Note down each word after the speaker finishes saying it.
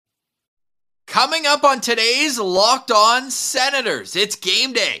Coming up on today's Locked On Senators, it's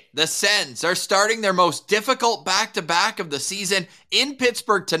game day. The Sens are starting their most difficult back-to-back of the season in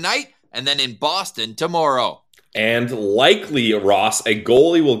Pittsburgh tonight and then in Boston tomorrow. And likely, Ross, a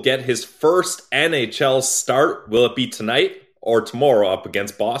goalie will get his first NHL start. Will it be tonight or tomorrow up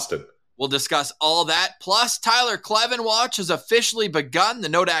against Boston? We'll discuss all that. Plus, Tyler Kleven watch has officially begun. The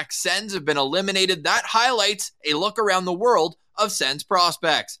Nodak Sens have been eliminated. That highlights a look around the world of Sens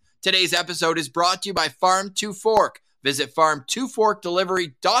prospects. Today's episode is brought to you by Farm to Fork. Visit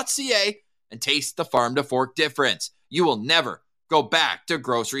farm2forkdelivery.ca and taste the Farm to Fork difference. You will never go back to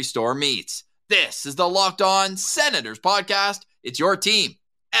grocery store meats. This is the Locked On Senators podcast. It's your team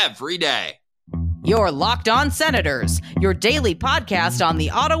every day. You're Locked On Senators, your daily podcast on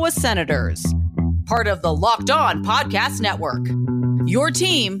the Ottawa Senators. Part of the Locked On Podcast Network. Your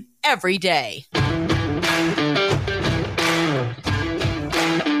team every day.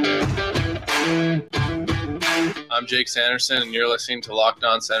 I'm Jake Sanderson, and you're listening to Locked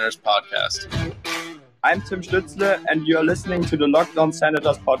On Senators podcast. I'm Tim Stützle, and you're listening to the Locked On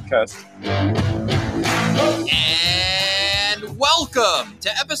Senators podcast. And welcome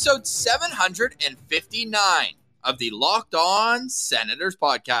to episode 759 of the Locked On Senators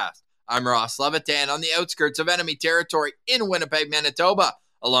podcast. I'm Ross Levitan on the outskirts of enemy territory in Winnipeg, Manitoba,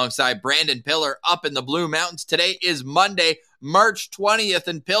 alongside Brandon Pillar up in the Blue Mountains. Today is Monday, March 20th,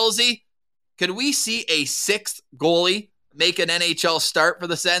 and Pilsy, could we see a sixth goalie make an NHL start for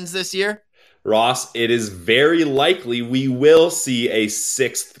the Sens this year? Ross, it is very likely we will see a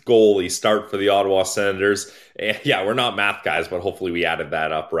sixth goalie start for the Ottawa Senators. Yeah, we're not math guys, but hopefully we added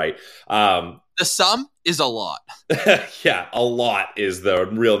that up, right? The sum is a lot. Yeah, a lot is the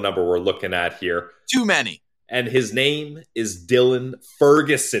real number we're looking at here. Too many. And his name is Dylan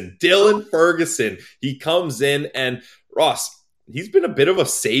Ferguson. Dylan Ferguson. He comes in and, Ross, he's been a bit of a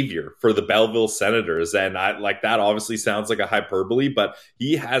savior for the Belleville Senators, and that obviously sounds like a hyperbole, but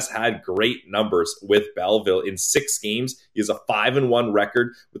he has had great numbers with Belleville. In 6 games, he has a 5-1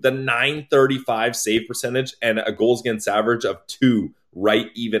 record with a .935 save percentage and a goals against average of 2, right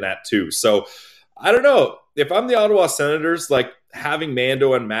even at 2. So I don't know. If I'm the Ottawa Senators, having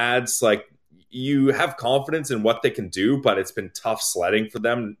Mando and Mads, you have confidence in what they can do, but it's been tough sledding for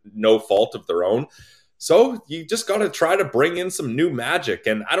them, no fault of their own. So you just got to try to bring in some new magic.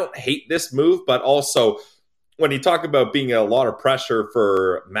 And I don't hate this move, but also when you talk about being a lot of pressure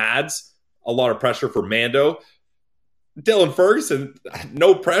for Mads, a lot of pressure for Mando, Dylan Ferguson,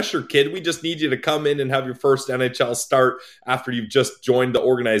 no pressure, kid. We just need you to come in and have your first NHL start after you've just joined the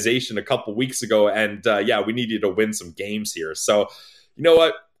organization a couple weeks ago. And we need you to win some games here. So you know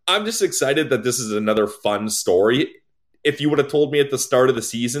what? I'm just excited that this is another fun story. If you would have told me at the start of the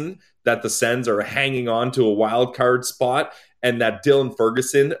season that the Sens are hanging on to a wild card spot and that Dylan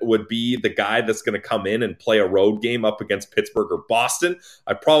Ferguson would be the guy that's going to come in and play a road game up against Pittsburgh or Boston,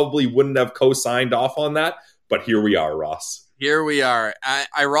 I probably wouldn't have co-signed off on that. But here we are, Ross. Here we are.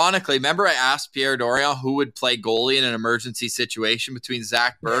 Ironically, remember I asked Pierre Dorion who would play goalie in an emergency situation between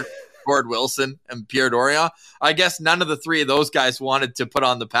Zach Burke, Gord Wilson, and Pierre Dorion? I guess none of the three of those guys wanted to put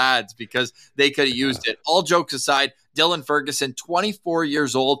on the pads because they could have used it. All jokes aside, Dylan Ferguson, 24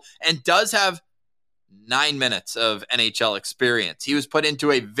 years old, and does have 9 minutes of NHL experience. He was put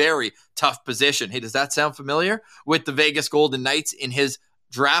into a very tough position. Hey, does that sound familiar? With the Vegas Golden Knights in his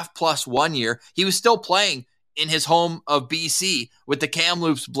draft plus 1 year. He was still playing in his home of BC with the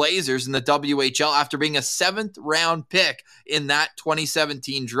Kamloops Blazers in the WHL after being a 7th round pick in that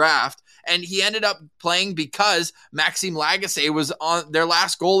 2017 draft. And he ended up playing because Maxime Lagacé was on their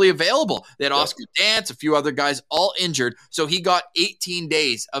last goalie available. They had Oscar Dance, a few other guys, all injured. So he got 18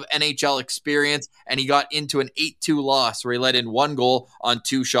 days of NHL experience, and he got into an 8-2 loss where he let in 1 goal on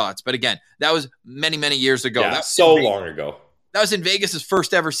 2 shots. But again, that was many, many years ago. Yeah, so long ago. That was in Vegas'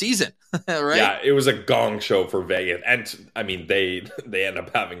 first ever season, right? Yeah, it was a gong show for Vegas. And, I mean, they end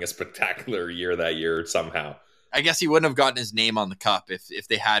up having a spectacular year that year somehow. I guess he wouldn't have gotten his name on the cup if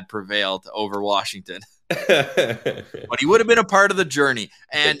they had prevailed over Washington. But he would have been a part of the journey.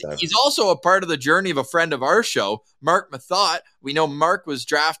 And he's also a part of the journey of a friend of our show, Mark Mathot. We know Mark was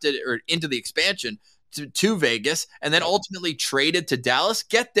drafted or into the expansion to Vegas and then ultimately traded to Dallas.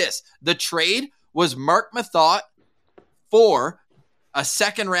 Get this. The trade was Mark Mathot for a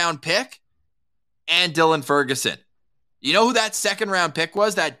 2nd-round pick and Dylan Ferguson. You know who that 2nd-round pick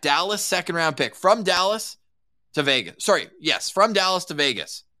was? That Dallas 2nd-round pick from Dallas to Vegas. From Dallas to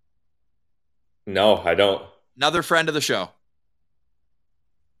Vegas. No, I don't. Another friend of the show.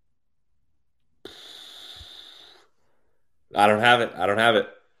 I don't have it.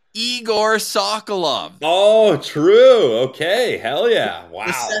 Igor Sokolov. Oh, true. Okay. Hell yeah.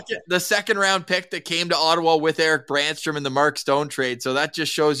 Wow. The second round pick that came to Ottawa with Eric Brandstrom in the Mark Stone trade. So that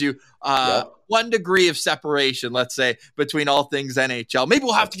just shows you one degree of separation, let's say, between all things NHL. Maybe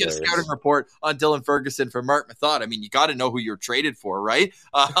we'll have to get a scouting report on Dylan Ferguson from Mark Method. I mean, you got to know who you're traded for, right?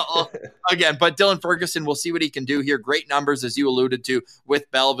 Again, but Dylan Ferguson, we'll see what he can do here. Great numbers, as you alluded to,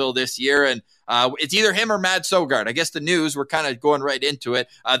 with Belleville this year. And it's either him or Mad Sogard. I guess the news, we're kind of going right into it.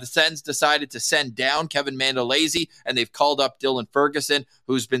 The Sens decided to send down Kevin Mandolese, and they've called up Dylan Ferguson,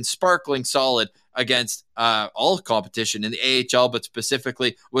 who's been sparkling solid against all competition in the AHL, but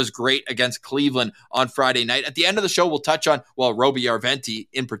specifically was great against Cleveland on Friday night. At the end of the show, we'll touch on, Roby Arventi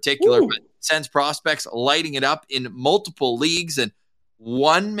in particular, but Sens prospects lighting it up in multiple leagues, and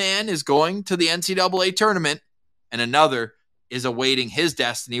one man is going to the NCAA tournament, and another is awaiting his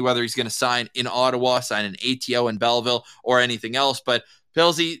destiny, whether he's going to sign in Ottawa, sign an ATO in Belleville, or anything else. But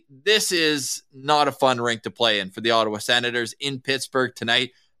Pilsy, this is not a fun rink to play in for the Ottawa Senators in Pittsburgh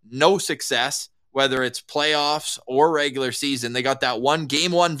tonight. No success, whether it's playoffs or regular season. They got that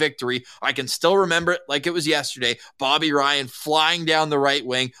game one victory. I can still remember it like it was yesterday. Bobby Ryan flying down the right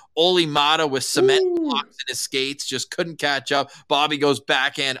wing. Oli Mata with cement blocks in his skates, just couldn't catch up. Bobby goes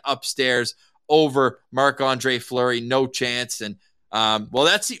backhand upstairs over Marc-Andre Fleury, no chance. And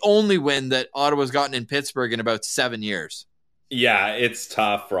that's the only win that Ottawa's gotten in Pittsburgh in about 7 years. Yeah, it's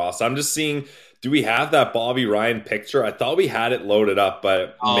tough, Ross. I'm just seeing, do we have that Bobby Ryan picture? I thought we had it loaded up,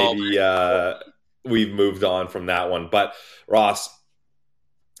 but maybe we've moved on from that one. But Ross,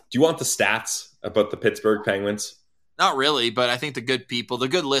 do you want the stats about the Pittsburgh Penguins? Not really, but I think the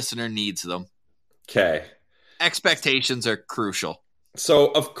good listener needs them. Okay. Expectations are crucial.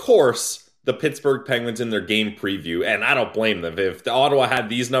 So, of course, the Pittsburgh Penguins in their game preview, and I don't blame them. If the Ottawa had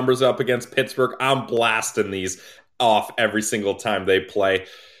these numbers up against Pittsburgh, I'm blasting these off every single time they play.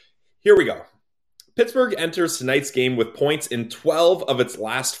 Here we go. Pittsburgh enters tonight's game with points in 12 of its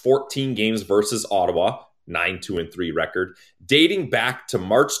last 14 games versus Ottawa, 9-2-3 record, dating back to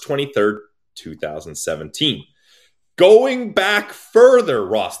March 23rd, 2017. Going back further,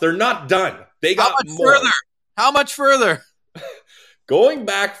 Ross, they're not done. They got more. How much further? Going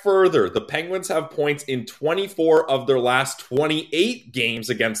back further, the Penguins have points in 24 of their last 28 games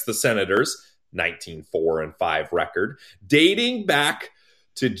against the Senators, 19-4-5 record, dating back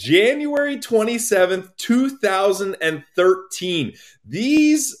to January 27th, 2013.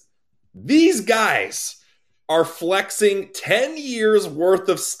 These guys are flexing 10 years worth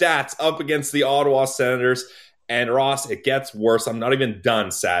of stats up against the Ottawa Senators. And Ross, it gets worse. I'm not even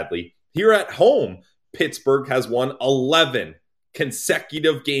done, sadly. Here at home, Pittsburgh has won 11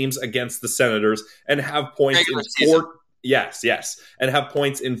 consecutive games against the Senators and have points and have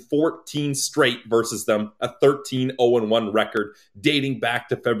points in 14 straight versus them, a 13-0-1 record dating back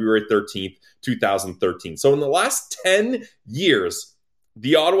to February 13th, 2013. So in the last 10 years,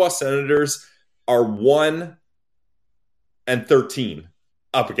 the Ottawa Senators are 1-13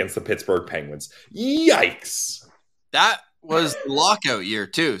 up against the Pittsburgh Penguins. Yikes. That was the lockout year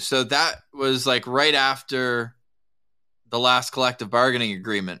too. So that was like right after the last collective bargaining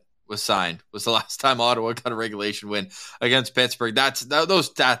agreement was signed, was the last time Ottawa got a regulation win against Pittsburgh. Those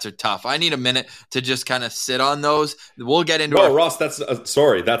stats are tough. I need a minute to just kind of sit on those. We'll get into Ross,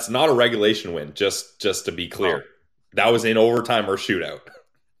 that's not a regulation win, just to be clear. That was in overtime or shootout.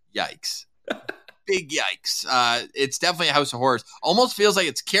 Yikes. Big yikes. It's definitely a house of horrors. Almost feels like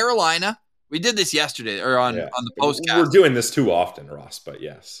it's Carolina. We did this yesterday or on the postcast. We're doing this too often, Ross, but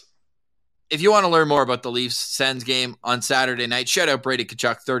yes. If you want to learn more about the Leafs-Sens game on Saturday night, shout out Brady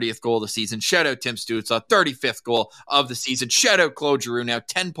Tkachuk, 30th goal of the season. Shout out Tim Stützle, 35th goal of the season. Shout out Claude Giroux, now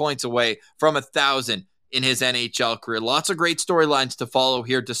 10 points away from 1,000 in his NHL career. Lots of great storylines to follow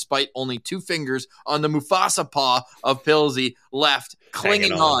here, despite only 2 fingers on the Mufasa paw of Pilsy left,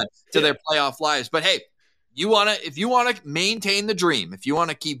 clinging on to their playoff lives. But hey, if you want to maintain the dream, if you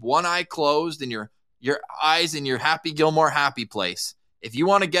want to keep one eye closed and your eyes in your Happy Gilmore happy place, if you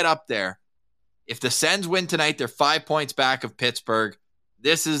want to get up there, if the Sens win tonight, they're 5 points back of Pittsburgh.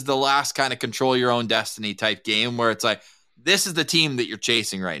 This is the last kind of control your own destiny type game where it's like, this is the team that you're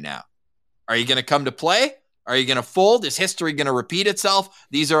chasing right now. Are you going to come to play? Are you going to fold? Is history going to repeat itself?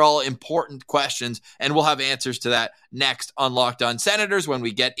 These are all important questions, and we'll have answers to that next on Locked On Senators when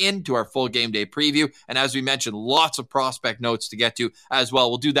we get into our full game day preview. And as we mentioned, lots of prospect notes to get to as well.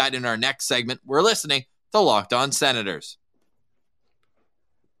 We'll do that in our next segment. We're listening to Locked On Senators.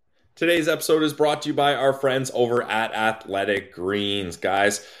 Today's episode is brought to you by our friends over at Athletic Greens.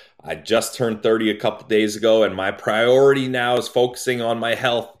 Guys, I just turned 30 a couple days ago, and my priority now is focusing on my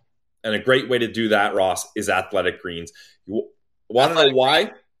health. And a great way to do that, Ross, is Athletic Greens. You want to know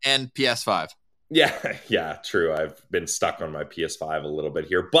why? and PS5. Yeah, true. I've been stuck on my PS5 a little bit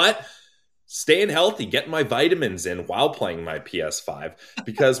here, but staying healthy, getting my vitamins in while playing my PS5,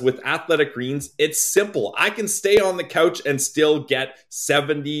 because with Athletic Greens, it's simple. I can stay on the couch and still get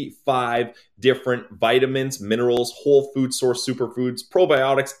 75 different vitamins, minerals, whole food source superfoods,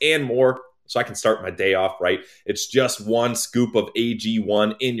 probiotics, and more. So I can start my day off right. It's just one scoop of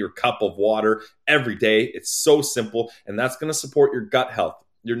AG1 in your cup of water every day. It's so simple, and that's going to support your gut health,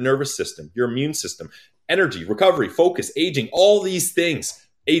 your nervous system, your immune system, energy, recovery, focus, aging, all these things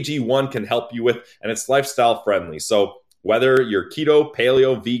AG1 can help you with, and it's lifestyle friendly. So whether you're keto,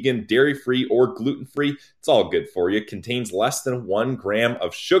 paleo, vegan, dairy-free, or gluten-free, it's all good for you. It contains less than 1 gram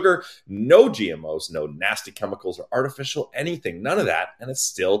of sugar, no GMOs, no nasty chemicals or artificial anything, none of that, and it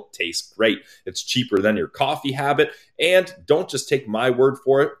still tastes great. It's cheaper than your coffee habit, and don't just take my word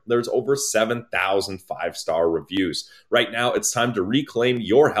for it. There's over 7,000 5-star reviews. Right now, it's time to reclaim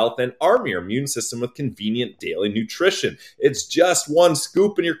your health and arm your immune system with convenient daily nutrition. It's just one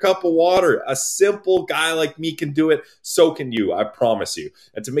scoop in your cup of water. A simple guy like me can do it. So can you, I promise you.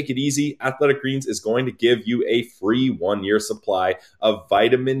 And to make it easy, Athletic Greens is going to give you a free 1-year supply of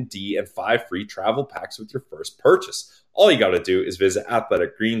vitamin D and 5 free travel packs with your first purchase. All you got to do is visit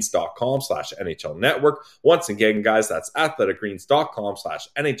athleticgreens.com/NHL Network. Once again, guys, that's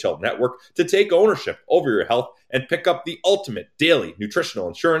athleticgreens.com/NHL Network to take ownership over your health and pick up the ultimate daily nutritional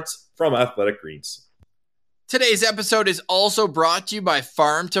insurance from Athletic Greens. Today's episode is also brought to you by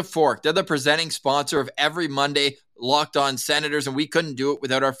Farm to Fork. They're the presenting sponsor of every Monday Locked On Senators, and we couldn't do it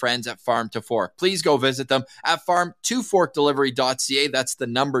without our friends at Farm to Fork. Please go visit them at farm2forkdelivery.ca. That's the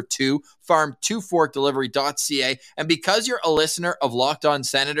number 2, farm2forkdelivery.ca. And because you're a listener of Locked On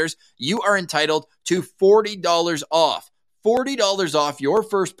Senators, you are entitled to $40 off. $40 off your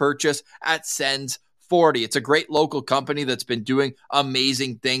first purchase at Sens 40. It's a great local company that's been doing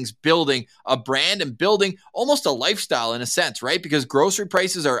amazing things, building a brand and building almost a lifestyle in a sense, right? Because grocery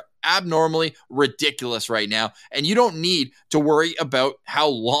prices are abnormally ridiculous right now, and you don't need to worry about how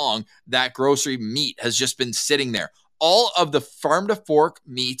long that grocery meat has just been sitting there. All of the Farm to Fork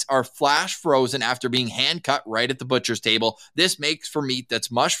meats are flash frozen after being hand cut right at the butcher's table. This makes for meat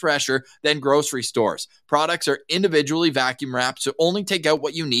that's much fresher than grocery stores. Products are individually vacuum wrapped, so only take out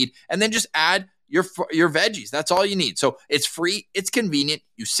what you need and then just add your veggies. That's all you need. So it's free, it's convenient,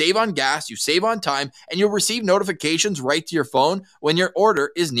 you save on gas, you save on time, and you'll receive notifications right to your phone when your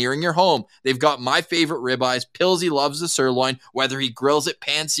order is nearing your home. They've got my favorite ribeyes. Pillsy loves the sirloin, whether he grills it,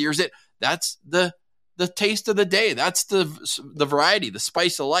 pan sears it. That's the taste of the day. That's the variety, the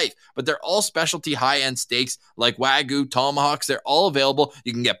spice of life. But they're all specialty high-end steaks like Wagyu, tomahawks. They're all available.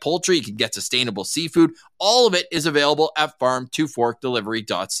 You can get poultry. You can get sustainable seafood. All of it is available at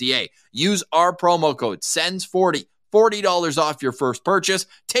farm2forkdelivery.ca. Use our promo code SENS40. $40 off your first purchase.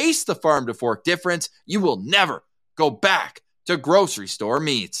 Taste the Farm to Fork difference. You will never go back to grocery store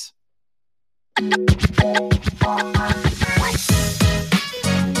meats.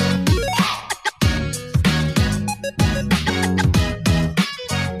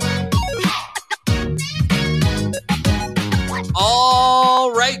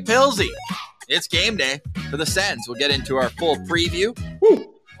 All right, Pillsy. It's game day for the Sens. We'll get into our full preview.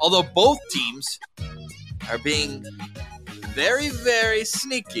 Woo. Although both teams are being very, very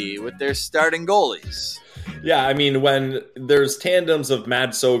sneaky with their starting goalies. Yeah, I mean, when there's tandems of Matt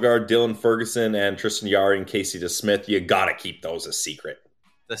Sogard, Dylan Ferguson, and Tristan Jarry and Casey DeSmith, you got to keep those a secret.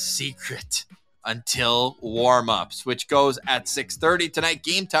 The secret until warm-ups, which goes at 6:30 tonight.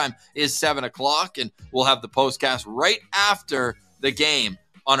 Game time is 7 o'clock, and we'll have the postcast right after the game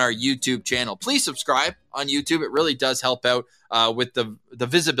on our YouTube channel. Please subscribe on YouTube. It really does help out with the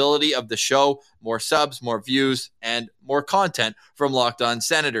visibility of the show. More subs, more views, and more content from Locked On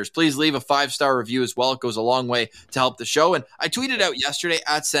Senators. Please leave a 5-star review as well. It goes a long way to help the show. And I tweeted out yesterday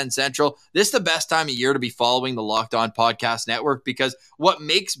at Sen Central, this is the best time of year to be following the Locked On Podcast Network, because what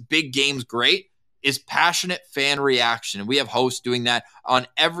makes big games great is passionate fan reaction. And we have hosts doing that on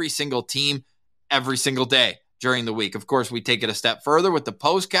every single team, every single day during the week. Of course, we take it a step further with the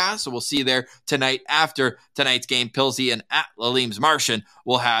postcast, so we'll see you there tonight after tonight's game. Pillsy and at Lalim's Martian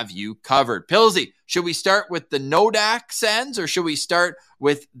will have you covered. Pillsy, should we start with the Nodak Sens, or should we start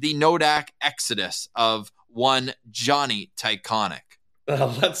with the Nodak Exodus of one Johnny Tyconic?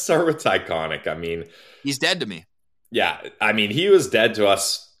 Let's start with Tyconic. I mean, he's dead to me. Yeah, I mean, he was dead to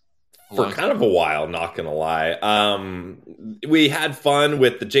us for kind of a while, not going to lie. We had fun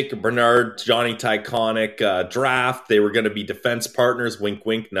with the Jacob Bernard, Johnny Tyconic draft. They were going to be defense partners, wink,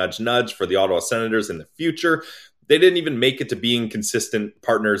 wink, nudge, nudge, for the Ottawa Senators in the future. They didn't even make it to being consistent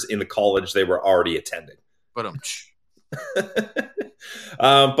partners in the college they were already attending.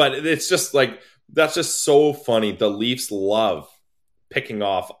 But it's just like, that's just so funny. The Leafs love picking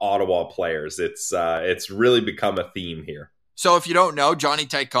off Ottawa players. It's really become a theme here. So if you don't know, Johnny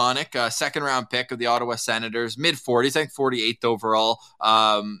Tychonick, second round pick of the Ottawa Senators, mid-40s, I think 48th overall,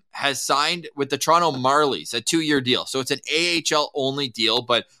 has signed with the Toronto Marlies, a 2-year deal. So it's an AHL only deal,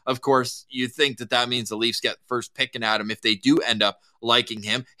 but of course you think that means the Leafs get first picking at him if they do end up liking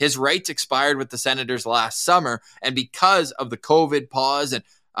him. His rights expired with the Senators last summer, and because of the COVID pause and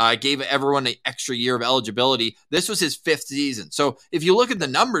gave everyone an extra year of eligibility, this was his 5th season. So if you look at the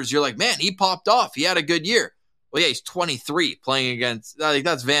numbers, you're like, man, he popped off. He had a good year. Well, yeah, he's 23 playing against,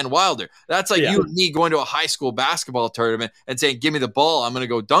 that's Van Wilder. That's like you and me going to a high school basketball tournament and saying, give me the ball, I'm going to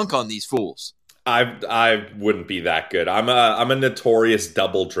go dunk on these fools. I wouldn't be that good. I'm a notorious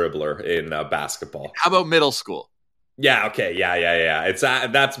double dribbler in basketball. How about middle school? Yeah, okay, yeah. It's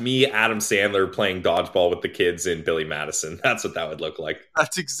that's me, Adam Sandler, playing dodgeball with the kids in Billy Madison. That's what that would look like.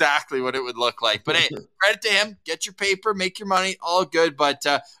 That's exactly what it would look like. But hey, credit to him. Get your paper, make your money, all good. But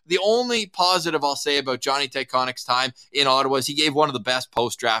the only positive I'll say about Johnny Tychonick's time in Ottawa is he gave one of the best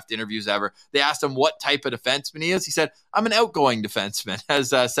post-draft interviews ever. They asked him what type of defenseman he is. He said, I'm an outgoing defenseman,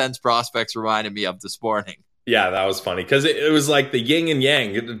 as Sens Prospects reminded me of this morning. Yeah, that was funny because it was like the yin and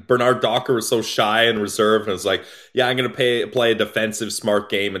yang. Bernard Docker was so shy and reserved, and it was like, yeah, I'm going to play a defensive,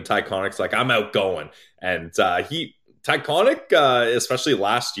 smart game. And Tychonick's like, I'm outgoing. And Tychonick, especially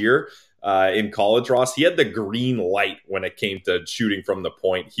last year in college, Ross, he had the green light when it came to shooting from the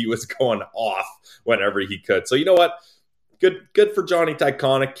point. He was going off whenever he could. So you know what? Good for Johnny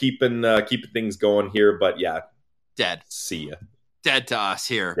Tychonick keeping things going here. But yeah, dead. See ya. Dead to us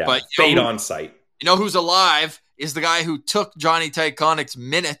here. Yeah, but fade on sight. You know who's alive is the guy who took Johnny Tychonick's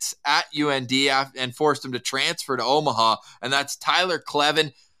minutes at UND and forced him to transfer to Omaha, and that's Tyler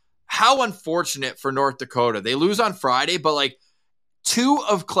Clevin. How unfortunate for North Dakota. They lose on Friday, but like 2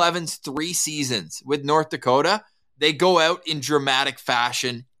 of Clevin's 3 seasons with North Dakota, they go out in dramatic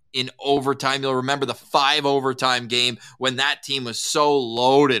fashion in overtime. You'll remember the 5 overtime game when that team was so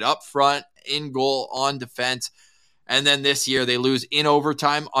loaded up front, in goal, on defense. And then this year they lose in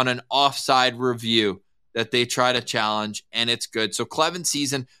overtime on an offside review that they try to challenge, and it's good. So Clevin's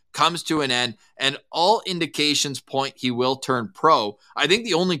season comes to an end, and all indications point he will turn pro. I think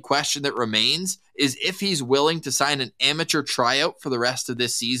the only question that remains is if he's willing to sign an amateur tryout for the rest of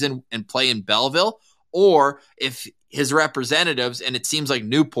this season and play in Belleville, or if his representatives, and it seems like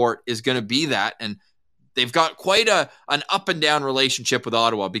Newport is going to be that, and they've got quite an up and down relationship with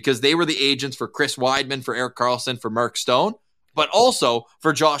Ottawa because they were the agents for Chris Weidman, for Erik Karlsson, for Mark Stone, but also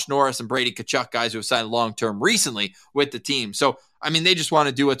for Josh Norris and Brady Tkachuk, guys who have signed long-term recently with the team. So, I mean, they just want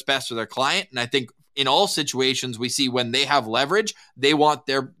to do what's best for their client. And I think in all situations we see when they have leverage, they want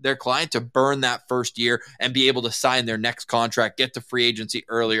their client to burn that first year and be able to sign their next contract, get to free agency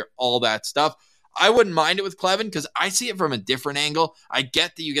earlier, all that stuff. I wouldn't mind it with Clevin because I see it from a different angle. I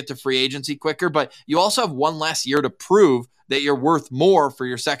get that you get to free agency quicker, but you also have one less year to prove that you're worth more for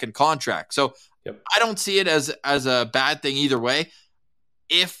your second contract. So I don't see it as a bad thing either way.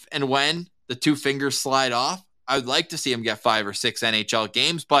 If and when the 2 fingers slide off, I would like to see him get 5 or 6 NHL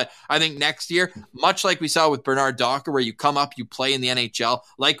games, but I think next year, much like we saw with Bernard Docker, where you come up, you play in the NHL,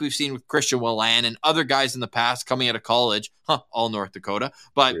 like we've seen with Christian Willan and other guys in the past coming out of college, all North Dakota,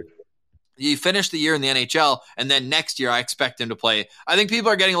 but you finish the year in the NHL, and then next year I expect him to play. I think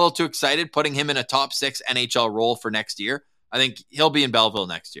people are getting a little too excited putting him in a top 6 NHL role for next year. I think he'll be in Belleville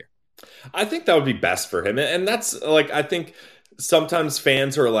next year. I think that would be best for him. And that's like, I think sometimes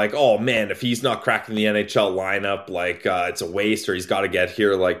fans are like, oh man, if he's not cracking the NHL lineup, like it's a waste or he's got to get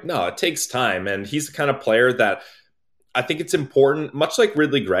here. Like, no, it takes time. And he's the kind of player that I think it's important, much like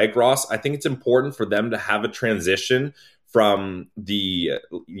Ridley Gregg, Ross, I think it's important for them to have a transition from the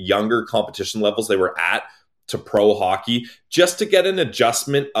younger competition levels they were at to pro hockey, just to get an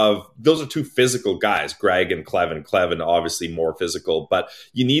adjustment of, those are 2 physical guys, Gregg and Clevin. Clevin obviously more physical, but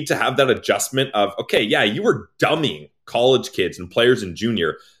you need to have that adjustment of, okay, yeah, you were dummying college kids and players in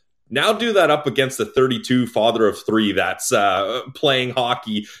junior. Now do that up against the 32 father of 3 that's playing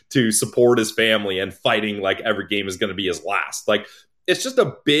hockey to support his family and fighting like every game is going to be his last. Like, it's just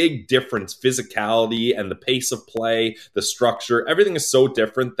a big difference, physicality and the pace of play, the structure. Everything is so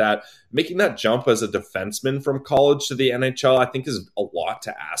different that making that jump as a defenseman from college to the NHL, I think, is a lot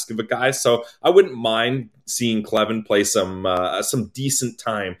to ask of a guy. So I wouldn't mind seeing Clevin play some decent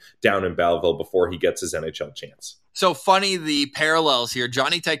time down in Belleville before he gets his NHL chance. So funny, the parallels here.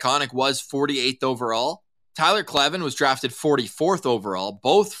 Johnny Tychonick was 48th overall. Tyler Clevin was drafted 44th overall,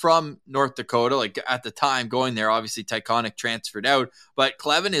 both from North Dakota. Like at the time going there, obviously Tychonick transferred out, but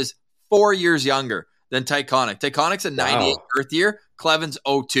Clevin is 4 years younger than Tyconic. Tyconic's a 98 birth year. Cleven's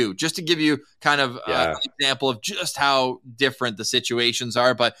 02, just to give you kind of an example of just how different the situations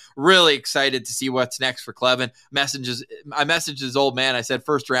are, but really excited to see what's next for Cleven. I messaged his old man. I said,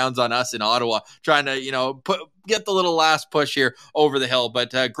 first round's on us in Ottawa, trying to, get the little last push here over the hill.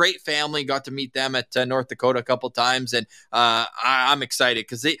 But great family, got to meet them at North Dakota a couple times, and I'm excited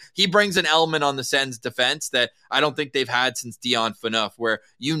because he brings an element on the Sens defense that I don't think they've had since Dion Phaneuf, where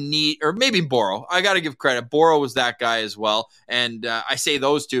you need, or maybe Boro. I got to give credit. Boro was that guy as well, and I say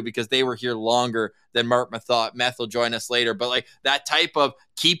those two because they were here longer than Mark Meth. Meth will join us later, but like that type of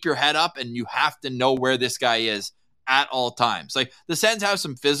keep your head up and you have to know where this guy is at all times. Like the Sens have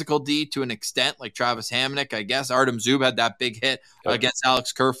some physical D to an extent, like Travis Hamonic, I guess. Artem Zub had that big hit against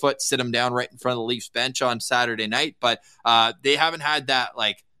Alex Kerfoot, sit him down right in front of the Leafs bench on Saturday night, but they haven't had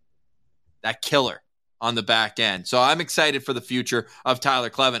that killer on the back end. So I'm excited for the future of Tyler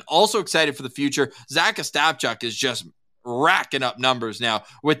Cleven. Also excited for the future. Zach Ostapchuk is just racking up numbers now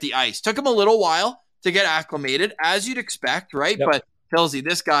with the ice. Took him a little while to get acclimated, as you'd expect, right? Yep. But Pilsy,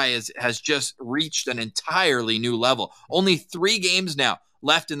 this guy has just reached an entirely new level. Only 3 games now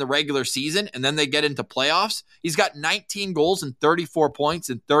left in the regular season, and then they get into playoffs. He's got 19 goals and 34 points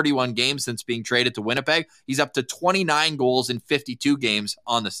in 31 games since being traded to Winnipeg. He's up to 29 goals in 52 games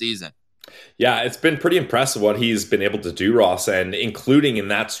on the season. Yeah, it's been pretty impressive what he's been able to do, Ross, and including in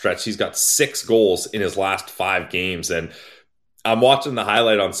that stretch, he's got 6 goals in his last 5 games, and I'm watching the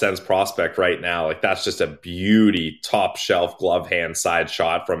highlight on Sens Prospect right now. Like, that's just a beauty, top shelf glove hand side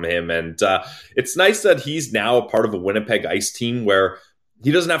shot from him. And it's nice that he's now a part of a Winnipeg Ice team where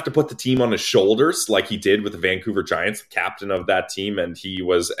he doesn't have to put the team on his shoulders like he did with the Vancouver Giants, captain of that team. And he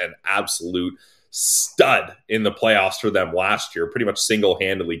was an absolute stud in the playoffs for them last year, pretty much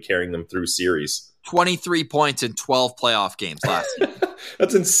single-handedly carrying them through series. 23 points in 12 playoff games last year.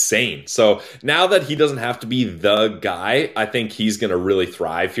 That's insane. So now that he doesn't have to be the guy, I think he's going to really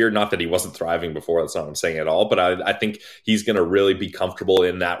thrive here. Not that he wasn't thriving before. That's not what I'm saying at all. But I think he's going to really be comfortable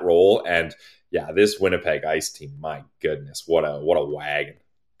in that role. And yeah, this Winnipeg Ice team, my goodness, what a wagon.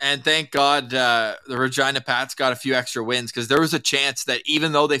 And thank God the Regina Pats got a few extra wins, because there was a chance that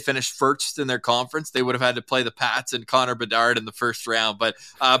even though they finished first in their conference, they would have had to play the Pats and Connor Bedard in the first round. But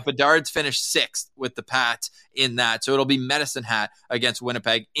Bedard's finished 6th with the Pats in that. So it'll be Medicine Hat against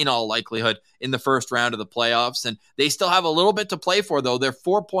Winnipeg in all likelihood in the first round of the playoffs. And they still have a little bit to play for, though. They're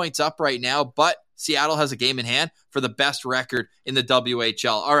 4 points up right now, but Seattle has a game in hand for the best record in the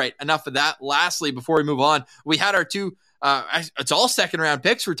WHL. All right, enough of that. Lastly, before we move on, we had our 2 it's all second-round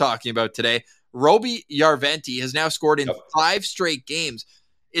picks we're talking about today. Roby Järventie has now scored in 5 straight games.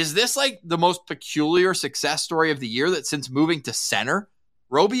 Is this like the most peculiar success story of the year, that since moving to center,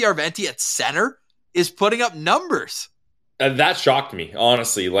 Roby Järventie at center is putting up numbers? That shocked me,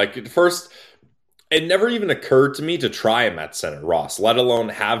 honestly. Like, at first, it never even occurred to me to try him at center, Ross, let alone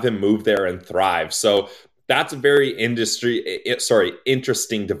have him move there and thrive. So that's a very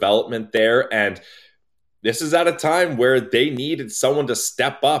interesting development there. And this is at a time where they needed someone to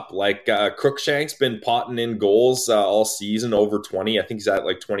step up. Like Cruikshank's been potting in goals all season, over 20. I think he's at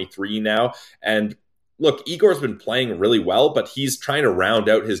like 23 now. And look, Igor's been playing really well, but he's trying to round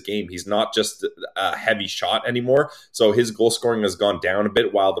out his game. He's not just a heavy shot anymore. So his goal scoring has gone down a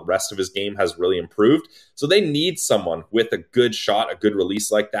bit while the rest of his game has really improved. So they need someone with a good shot, a good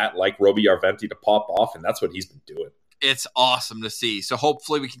release like that, like Roby Järventie, to pop off. And that's what he's been doing. It's awesome to see. So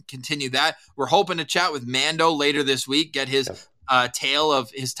hopefully we can continue that. We're hoping to chat with Mando later this week, get his tale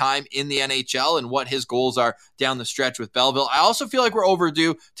of his time in the NHL and what his goals are down the stretch with Belleville. I also feel like we're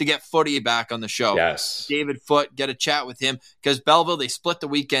overdue to get Footy back on the show. Yes. David Foote, get a chat with him, because Belleville, they split the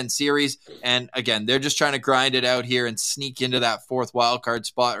weekend series. And again, they're just trying to grind it out here and sneak into that 4th wildcard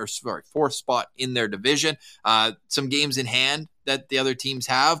spot, or 4th spot in their division. Some games in hand that the other teams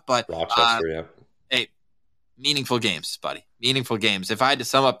have, but Rochester, hey, meaningful games, buddy. Meaningful games. If I had to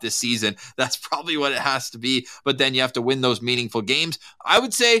sum up this season, that's probably what it has to be. But then you have to win those meaningful games. I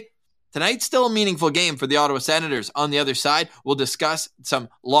would say tonight's still a meaningful game for the Ottawa Senators. On the other side, we'll discuss some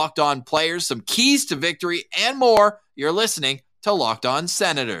Locked On players, some keys to victory, and more. You're listening to Locked On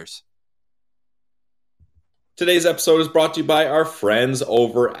Senators. Today's episode is brought to you by our friends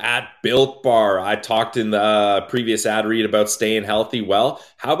over at Built Bar. I talked in the previous ad read about staying healthy. Well,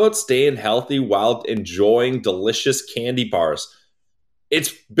 how about staying healthy while enjoying delicious candy bars?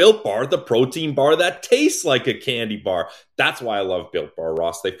 It's Built Bar, the protein bar that tastes like a candy bar. That's why I love Built Bar,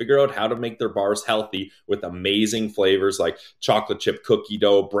 Ross. They figure out how to make their bars healthy with amazing flavors like chocolate chip cookie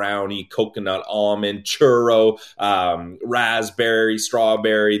dough, brownie, coconut almond, churro, raspberry,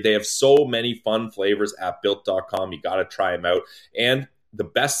 strawberry. They have so many fun flavors at Built.com. You got to try them out. And the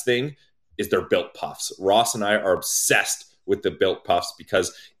best thing is their Built Puffs. Ross and I are obsessed with the Built Puffs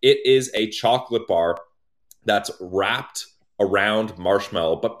because it is a chocolate bar that's wrapped around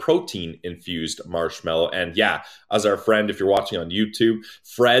marshmallow, but protein infused marshmallow. And yeah, as our friend, if you're watching on YouTube,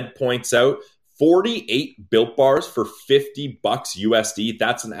 Fred points out, 48 Built Bars for $50 USD.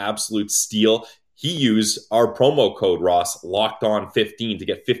 That's an absolute steal. He used our promo code, Ross, LOCKEDON15 to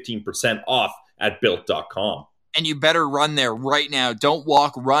get 15% off at Built.com. And you better run there right now. Don't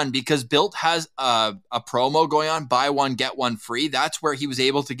walk, run, because Built has a promo going on, buy one, get one free. That's where he was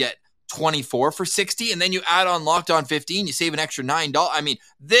able to get 24 for 60, and then you add on Locked On 15, you save an extra $9. I mean,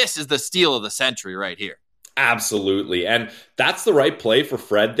 this is the steal of the century right here. Absolutely. And that's the right play for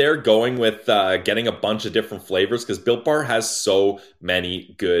Fred there, going with getting a bunch of different flavors, because Built Bar has so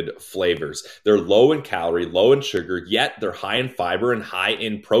many good flavors. They're low in calorie, low in sugar, yet they're high in fiber and high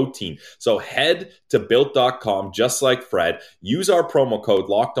in protein. So head to Built.com, just like Fred. Use our promo code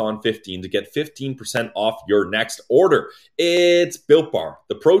LOCKEDON15 to get 15% off your next order. It's Built Bar,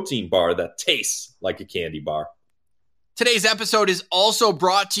 the protein bar that tastes like a candy bar. Today's episode is also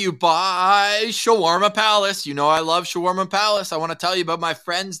brought to you by Shawarma Palace. You know I love Shawarma Palace. I want to tell you about my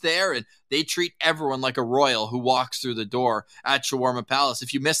friends there, and they treat everyone like a royal who walks through the door at Shawarma Palace.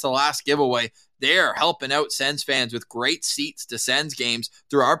 If you missed the last giveaway, they're helping out Sens fans with great seats to Sens games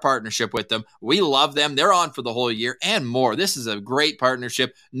through our partnership with them. We love them. They're on for the whole year and more. This is a great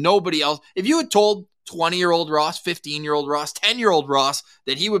partnership. Nobody else. If you had told 20-year-old Ross, 15-year-old Ross, 10-year-old Ross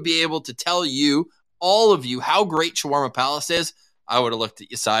that he would be able to tell you, all of you, how great Shawarma Palace is, I would have looked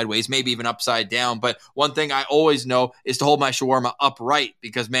at you sideways, maybe even upside down. But one thing I always know is to hold my shawarma upright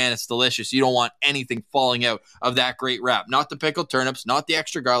because, man, it's delicious. You don't want anything falling out of that great wrap. Not the pickled turnips, not the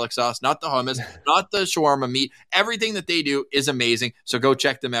extra garlic sauce, not the hummus, not the shawarma meat. Everything that they do is amazing. So go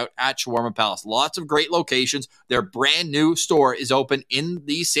check them out at Shawarma Palace. Lots of great locations. Their brand new store is open in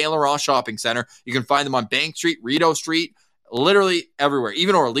the Saint Laurent Shopping Center. You can find them on Bank Street, Rideau Street, literally everywhere.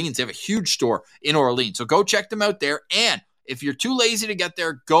 Even Orleans, they have a huge store in Orleans. So go check them out there. And if you're too lazy to get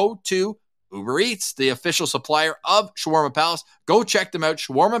there, go to Uber Eats, the official supplier of Shawarma Palace. Go check them out.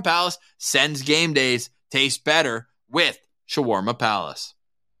 Shawarma Palace, Sens game days taste better with Shawarma Palace.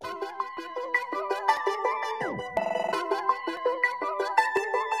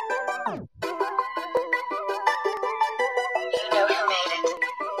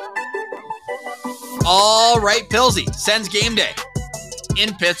 All right, Pilsy, Sens game day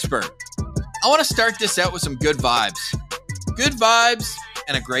in Pittsburgh. I want to start this out with some good vibes. Good vibes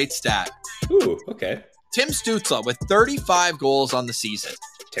and a great stat. Ooh, okay. Tim Stützle with 35 goals on the season.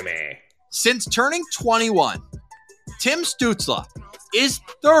 Timmy. Since turning 21, Tim Stützle is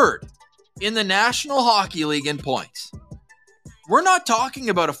third in the National Hockey League in points. We're not talking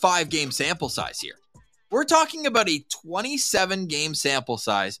about a 5-game sample size here. We're talking about a 27-game sample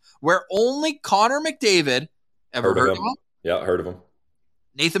size where only Connor McDavid, ever heard of him? Yeah, heard of him.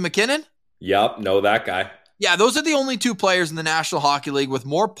 Nathan McKinnon? Yep, know that guy. Yeah, those are the only two players in the National Hockey League with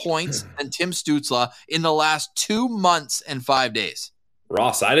more points than Tim Stützle in the last 2 months and 5 days.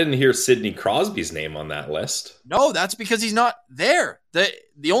 Ross, I didn't hear Sidney Crosby's name on that list. No, that's because he's not there.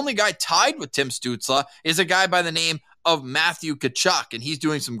 The only guy tied with Tim Stützle is a guy by the name of Matthew Tkachuk, and he's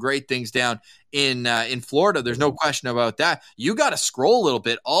doing some great things down in Florida. There's no question about that. You got to scroll a little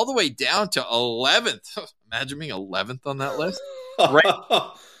bit all the way down to 11th. Imagine being 11th on that list.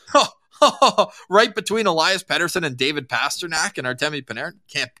 Right, right between Elias Pettersson and David Pastrnak and Artemi Panarin.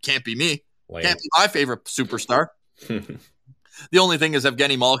 Can't be me. Lame. Can't be my favorite superstar. The only thing is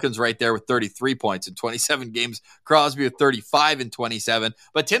Evgeny Malkin's right there with 33 points in 27 games. Crosby with 35 in 27.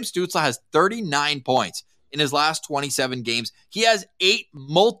 But Tim Stützle has 39 points in his last 27 games. He has 8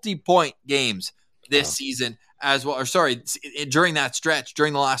 multi-point games this season as well. Or sorry, during that stretch,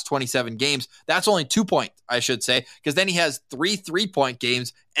 during the last 27 games. That's only 2 points, I should say, because then he has 3 3-point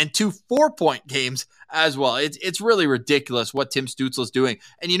games and 2 4-point games as well. It's really ridiculous what Tim Stützle is doing.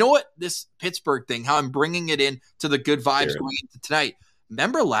 And you know what? This Pittsburgh thing, how I'm bringing it in to the good vibes going into tonight.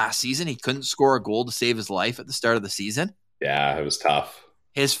 Remember last season, he couldn't score a goal to save his life at the start of the season? Yeah, it was tough.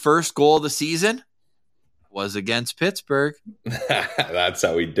 His first goal of the season was against Pittsburgh. That's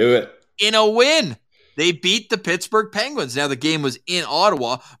how we do it. In a win. They beat the Pittsburgh Penguins. Now, the game was in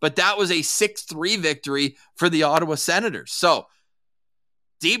Ottawa, but that was a 6-3 victory for the Ottawa Senators. So,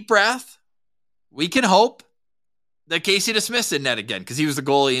 deep breath. We can hope that Casey DeSmith's in net again because he was the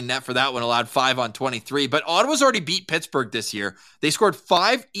goalie in net for that one, allowed 5 on 23. But Ottawa's already beat Pittsburgh this year. They scored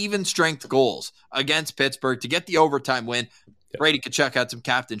 5 even-strength goals against Pittsburgh to get the overtime win. Yep. Brady Tkachuk had some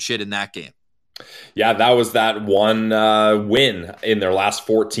captain shit in that game. Yeah, that was that one win in their last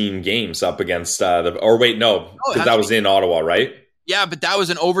 14 games up against because that was in Ottawa, right? Yeah, but that was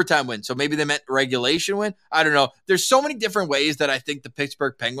an overtime win. So maybe they meant regulation win. I don't know. There's so many different ways that I think the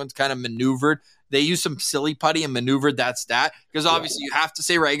Pittsburgh Penguins kind of maneuvered. They used some silly putty and maneuvered that stat because obviously you have to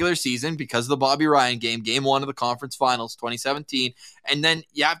say regular season because of the Bobby Ryan game 1 of the conference finals, 2017. And then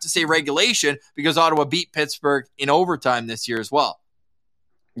you have to say regulation because Ottawa beat Pittsburgh in overtime this year as well.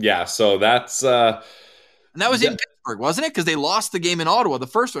 Yeah, so that's... and that was in Pittsburgh, wasn't it? Because they lost the game in Ottawa, the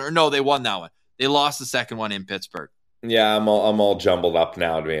first one. Or no, they won that one. They lost the second one in Pittsburgh. Yeah, I'm all jumbled up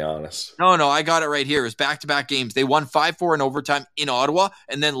now, to be honest. No, I got it right here. It was back-to-back games. They won 5-4 in overtime in Ottawa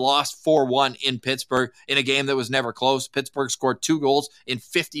and then lost 4-1 in Pittsburgh in a game that was never close. Pittsburgh scored 2 goals in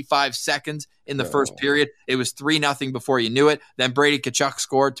 55 seconds in the first period. It was 3-0 before you knew it. Then Brady Tkachuk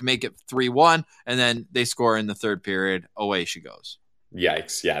scored to make it 3-1, and then they score in the third period. Away she goes.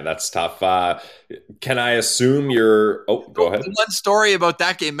 Yikes. Yeah, that's tough. Can I assume you're... Oh, go ahead. One story about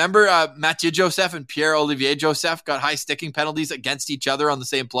that game. Remember Mathieu Joseph and Pierre-Olivier Joseph got high sticking penalties against each other on the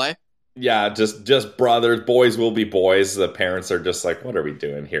same play? Yeah, just brothers. Boys will be boys. The parents are just like, what are we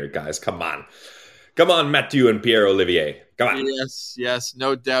doing here, guys? Come on. Come on, Mathieu and Pierre-Olivier. Come on. Yes,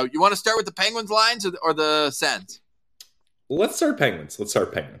 no doubt. You want to start with the Penguins lines or the Sens? Let's start Penguins.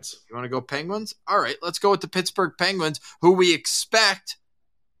 You want to go Penguins? All right, let's go with the Pittsburgh Penguins, who we expect.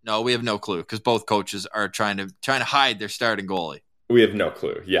 No, we have no clue because both coaches are trying to hide their starting goalie. We have no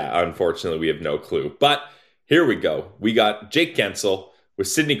clue. Yeah, unfortunately, we have no clue. But here we go. We got Jake Guentzel with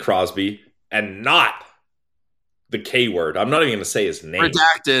Sidney Crosby and not the K word. I'm not even going to say his name.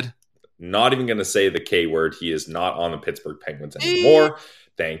 Redacted. Not even going to say the K word. He is not on the Pittsburgh Penguins anymore.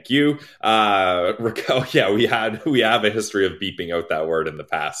 Thank you. Raquel, yeah, we have a history of beeping out that word in the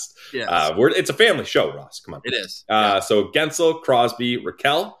past. Yes. It's a family show, Ross. Come on. It is. So Guentzel, Crosby,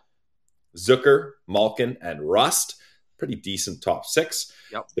 Raquel, Zucker, Malkin, and Rust. Pretty decent top 6.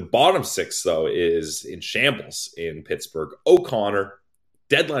 Yep. The bottom 6, though, is in shambles in Pittsburgh. O'Connor,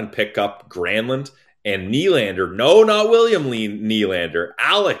 deadline pickup, Granlund, and Nylander. No, not William Nylander.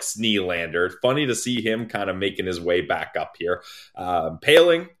 Alex Nylander. Funny to see him kind of making his way back up here.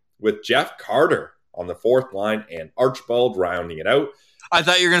 Paling with Jeff Carter on the 4th line and Archibald rounding it out. I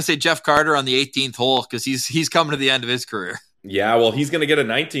thought you were going to say Jeff Carter on the 18th hole because he's coming to the end of his career. Yeah, well, he's going to get a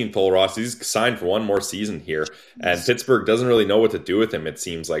 19th hole, Ross. He's signed for one more season here. And Pittsburgh doesn't really know what to do with him, it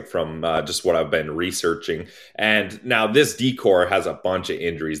seems like, from just what I've been researching. And now this decor has a bunch of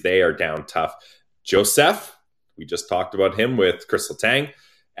injuries. They are down tough. Joseph, we just talked about him with Crystal Tang.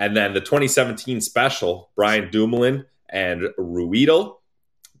 And then the 2017 special, Brian Dumoulin and Ruedel.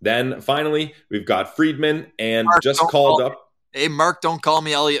 Then finally, we've got Friedman and Mark, just called up. Hey, Mark, don't call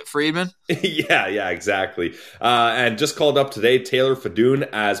me Elliot Friedman. Yeah, exactly. And just called up today, Taylor Fadoon,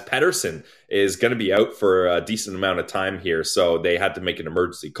 as Pettersson is going to be out for a decent amount of time here. So they had to make an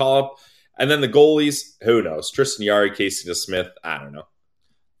emergency call-up. And then the goalies, who knows? Tristan Jarry, Casey DeSmith, I don't know.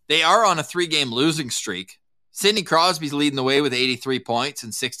 They are on a 3-game losing streak. Sidney Crosby's leading the way with 83 points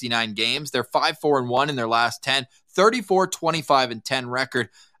in 69 games. They're 5-4-1 in their last 10, 34-25-10 record.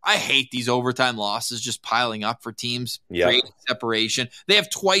 I hate these overtime losses just piling up for teams, creating separation. They have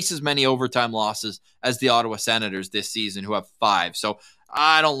twice as many overtime losses as the Ottawa Senators this season, who have 5. So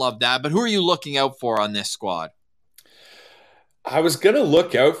I don't love that. But who are you looking out for on this squad? I was going to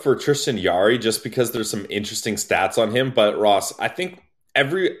look out for Tristan Jarry just because there's some interesting stats on him. But Ross, I think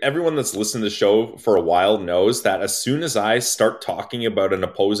everyone that's listened to the show for a while knows that as soon as I start talking about an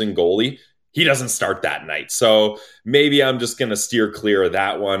opposing goalie, he doesn't start that night. So maybe I'm just going to steer clear of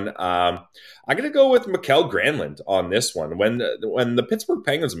that one. I'm going to go with Mikael Granlund on this one. When the Pittsburgh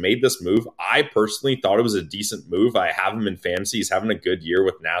Penguins made this move, I personally thought it was a decent move. I have him in fantasy. He's having a good year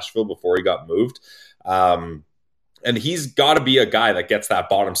with Nashville before he got moved. And he's got to be a guy that gets that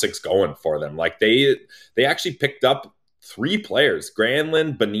bottom 6 going for them. Like they actually picked up 3 players,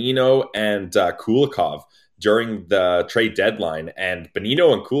 Granlund, Bonino, and Kulikov, during the trade deadline, and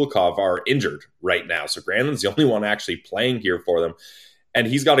Bonino and Kulikov are injured right now. So Granlund's the only one actually playing here for them, and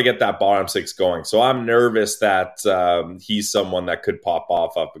he's got to get that bottom 6 going. So I'm nervous that he's someone that could pop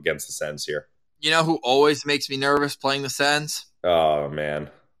off up against the Sens here. You know who always makes me nervous playing the Sens? Oh,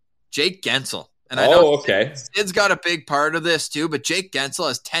 man. Jake Guentzel. And I know okay. Sid's got a big part of this too, but Jake Guentzel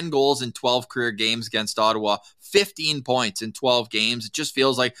has 10 goals in 12 career games against Ottawa, 15 points in 12 games. It just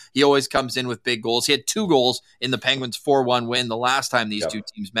feels like he always comes in with big goals. He had 2 goals in the Penguins' 4-1 win the last time these two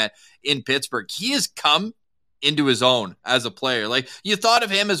teams met in Pittsburgh. He has come into his own as a player. Like, you thought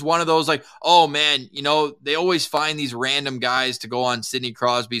of him as one of those, like, oh man, you know, they always find these random guys to go on Sidney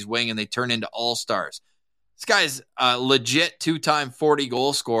Crosby's wing and they turn into all-stars. This guy's a legit 2-time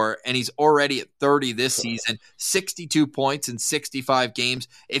 40-goal scorer, and he's already at 30 this season, 62 points in 65 games.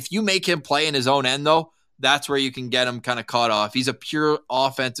 If you make him play in his own end, though, that's where you can get him kind of caught off. He's a pure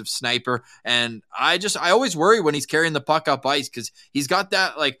offensive sniper. And I always worry when he's carrying the puck up ice because he's got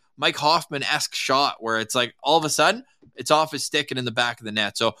that like Mike Hoffman-esque shot where it's like all of a sudden it's off his stick and in the back of the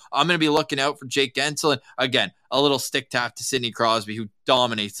net. So I'm going to be looking out for Jake Gensel. And again, a little stick tap to Sidney Crosby, who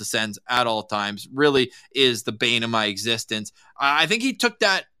dominates the Sens at all times, really is the bane of my existence. I think he took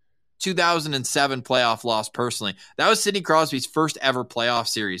that 2007 playoff loss personally. That was Sidney Crosby's first ever playoff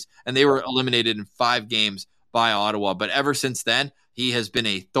series, and they were eliminated in 5 games by Ottawa. But ever since then, he has been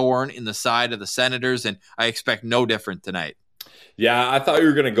a thorn in the side of the Senators, and I expect no different tonight. Yeah, I thought you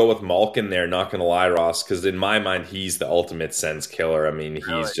were going to go with Malkin there, not going to lie, Ross, because in my mind, he's the ultimate Sens killer. I mean,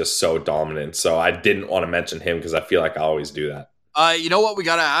 he's just so dominant. So I didn't want to mention him because I feel like I always do that. You know what we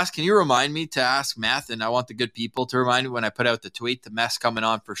got to ask? Can you remind me to ask Meth? And I want the good people to remind me when I put out the tweet, the mess coming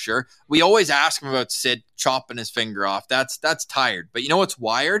on for sure. We always ask him about Sid chopping his finger off. That's tired. But you know what's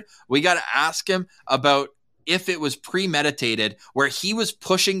wired? We got to ask him about if it was premeditated, where he was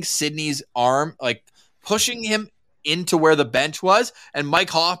pushing Sidney's arm, like pushing him into where the bench was, and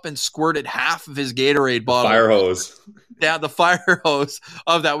Mike Hoffman squirted half of his Gatorade bottle. Fire hose. Yeah, the fire hose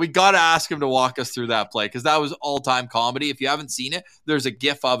of that. We got to ask him to walk us through that play because that was all-time comedy. If you haven't seen it, there's a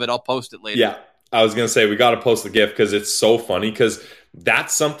GIF of it. I'll post it later. Yeah, I was going to say we got to post the GIF because it's so funny because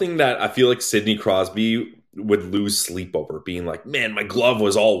that's something that I feel like Sidney Crosby would lose sleep over, being like, man, my glove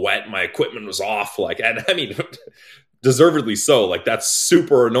was all wet. My equipment was off. Like, and I mean, deservedly so. Like, that's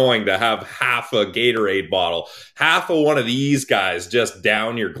super annoying to have half a Gatorade bottle, half of one of these guys just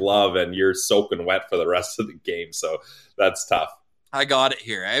down your glove and you're soaking wet for the rest of the game. So that's tough. I got it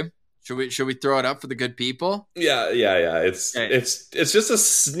here, eh? Should we throw it up for the good people? Yeah. It's just a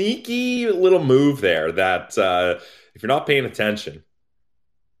sneaky little move there that if you're not paying attention.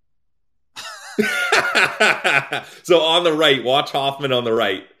 So on the right, watch Hoffman on the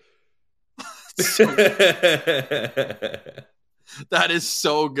right. That is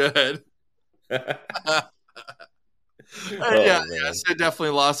so good. Yes, I definitely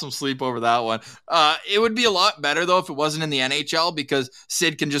lost some sleep over that one. It would be a lot better though if it wasn't in the NHL because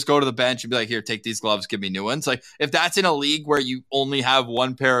Sid can just go to the bench and be like, "Here, take these gloves, give me new ones." Like if that's in a league where you only have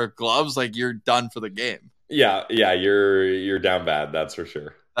one pair of gloves, like you're done for the game. Yeah, you're down bad. That's for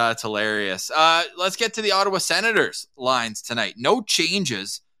sure. That's hilarious. Let's get to the Ottawa Senators lines tonight. No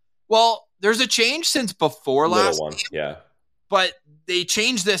changes. Well, there's a change since before last game. Yeah. But they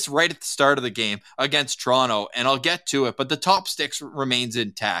changed this right at the start of the game against Toronto, and I'll get to it, but the top six remains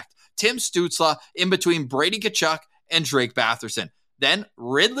intact. Tim Stützle in between Brady Tkachuk and Drake Batherson. Then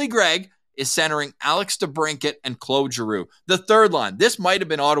Ridley Gregg is centering Alex DeBrincat and Claude Giroux. The third line, this might have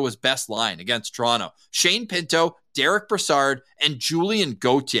been Ottawa's best line against Toronto. Shane Pinto, Derek Brassard, and Julien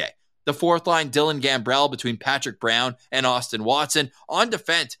Gauthier. The fourth line, Dylan Gambrell between Patrick Brown and Austin Watson. On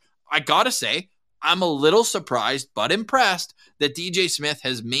defense, I gotta say, I'm a little surprised but impressed that DJ Smith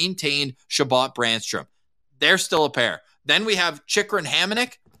has maintained Shabbat Brandstrom. They're still a pair. Then we have Chikrin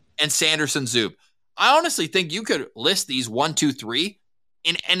Hamonic and Sanderson Zub. I honestly think you could list these 1, 2, 3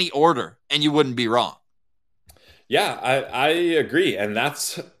 in any order and you wouldn't be wrong. Yeah, I agree. And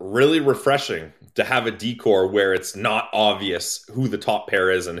that's really refreshing to have a decor where it's not obvious who the top pair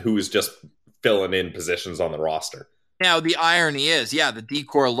is and who is just filling in positions on the roster. Now, the irony is, the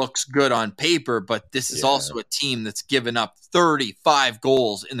decor looks good on paper, but this is also a team that's given up 35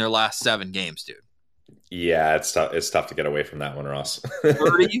 goals in their last 7 games, dude. Yeah, it's tough. It's tough to get away from that one, Ross.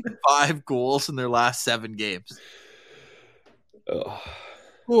 35 goals in their last 7 games.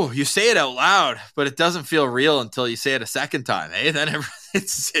 Oh, you say it out loud, but it doesn't feel real until you say it a second time, eh? Then it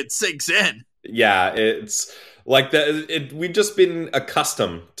sinks in. Yeah, it's like that. We've just been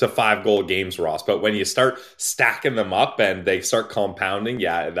accustomed to 5-goal games, Ross. But when you start stacking them up and they start compounding,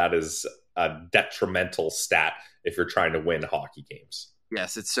 that is a detrimental stat if you're trying to win hockey games.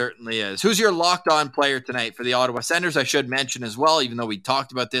 Yes, it certainly is. Who's your locked-on player tonight for the Ottawa Senators? I should mention as well, even though we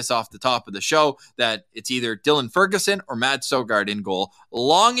talked about this off the top of the show, that it's either Dylan Ferguson or Matt Sogard in goal.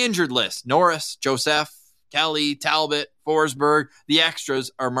 Long injured list. Norris, Joseph, Kelly, Talbot, Forsberg. The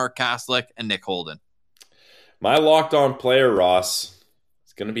extras are Mark Kaslick and Nick Holden. My locked-on player, Ross,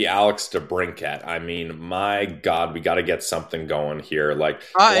 is going to be Alex DeBrincat. I mean, my God, we got to get something going here. Like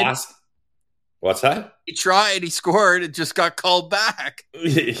what's that? He tried. He scored. It just got called back.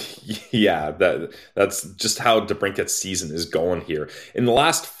 Yeah, that's just how DeBrincat's season is going here. In the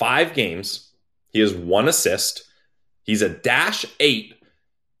last 5 games, he has 1 assist. He's a -8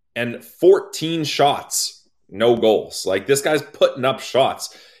 and 14 shots. No goals. Like, this guy's putting up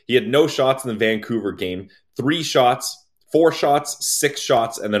shots. He had no shots in the Vancouver game. 3 shots, 4 shots, 6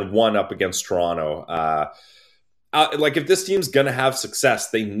 shots, and then 1 up against Toronto. like if this team's going to have success,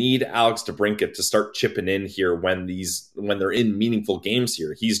 they need Alex DeBrincat to start chipping in here when they're in meaningful games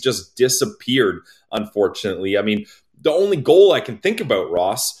here. He's just disappeared, unfortunately. I mean, the only goal I can think about,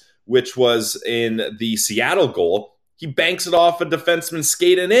 Ross, which was in the Seattle goal, he banks it off a defenseman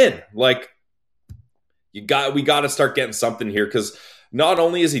skating in. Like, we got to start getting something here, because not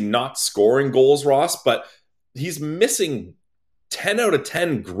only is he not scoring goals, Ross, but he's missing 10 out of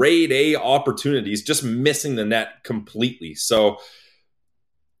 10 grade A opportunities, just missing the net completely. So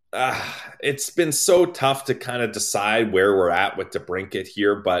it's been so tough to kind of decide where we're at with DeBrincat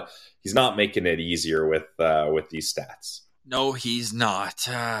here, but he's not making it easier with these stats. No, he's not.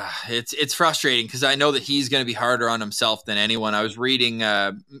 It's frustrating because I know that he's going to be harder on himself than anyone. I was reading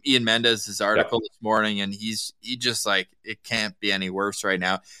Ian Mendez's article this morning, and he just like, it can't be any worse right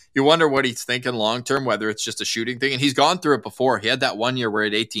now. You wonder what he's thinking long term, whether it's just a shooting thing. And he's gone through it before. He had that 1 year where he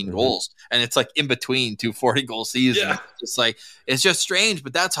had 18 goals, and it's like in between 2 40-goal seasons. Yeah. It's like, it's just strange,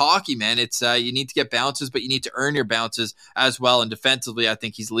 but that's hockey, man. It's you need to get bounces, but you need to earn your bounces as well. And defensively, I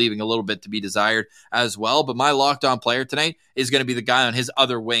think he's leaving a little bit to be desired as well. But my locked on player tonight is going to be the guy on his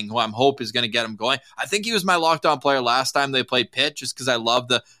other wing, who I'm hope is going to get him going. I think he was my locked on player last time they played Pitt, just because I love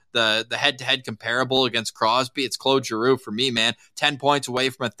the head-to-head comparable against Crosby. It's Claude Giroux for me, man. 10 points away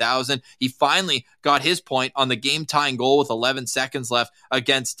from 1,000. He finally got his point on the game-tying goal with 11 seconds left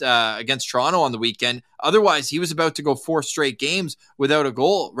against Toronto on the weekend. Otherwise, he was about to go 4 straight games without a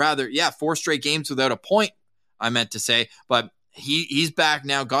goal. 4 straight games without a point, I meant to say. But he's back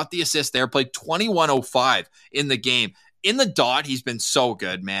now, got the assist there, played 21:05 in the game. In the dot, he's been so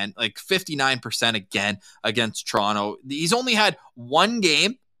good, man. Like 59% again against Toronto. He's only had one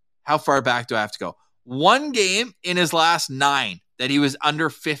game. How far back do I have to go? One game in his last 9 that he was under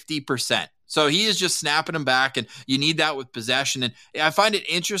 50%. So he is just snapping them back, and you need that with possession. And I find it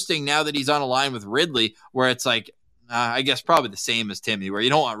interesting now that he's on a line with Ridley, where it's like, I guess probably the same as Timmy, where you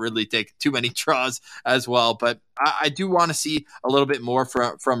don't want Ridley taking too many draws as well. But I do want to see a little bit more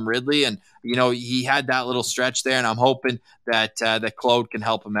from Ridley. And, you know, he had that little stretch there, and I'm hoping that Claude can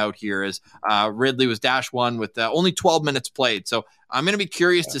help him out here, as Ridley was -1 with only 12 minutes played. So I'm going to be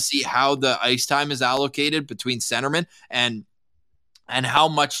curious to see how the ice time is allocated between centermen and how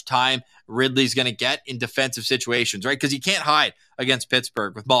much time Ridley's going to get in defensive situations, right? Because he can't hide against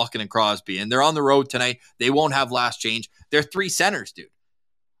Pittsburgh with Malkin and Crosby. And they're on the road tonight. They won't have last change. Their 3 centers, dude,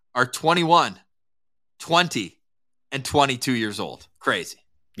 are 21, 20, and 22 years old. Crazy.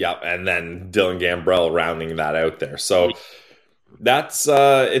 Yeah, and then Dylan Gambrell rounding that out there. So that's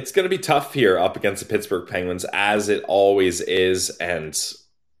it's going to be tough here up against the Pittsburgh Penguins, as it always is. And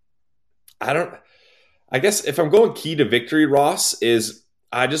I guess if I'm going key to victory, Ross, is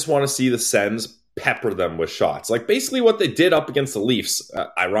I just want to see the Sens pepper them with shots. Like basically what they did up against the Leafs,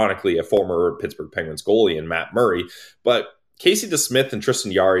 ironically, a former Pittsburgh Penguins goalie in Matt Murray. But Casey DeSmith and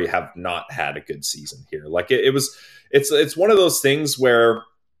Tristan Jarry have not had a good season here. Like it's one of those things where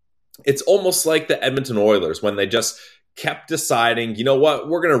it's almost like the Edmonton Oilers when they just kept deciding, you know what,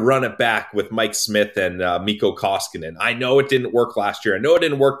 we're going to run it back with Mike Smith and Mikko Koskinen. I know it didn't work last year. I know it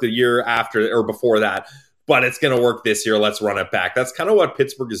didn't work the year after or before that, but it's going to work this year. Let's run it back. That's kind of what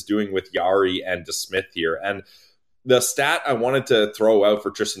Pittsburgh is doing with Jarry and DeSmith here. And the stat I wanted to throw out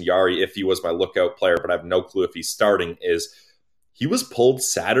for Tristan Jarry, if he was my lookout player, but I have no clue if he's starting, is he was pulled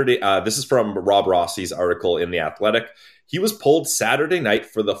Saturday. This is from Rob Rossi's article in The Athletic. He was pulled Saturday night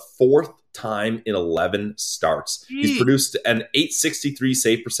for the 4th time in 11 starts. He's produced an .863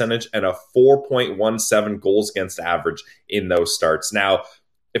 save percentage and a 4.17 goals against average in those starts. Now,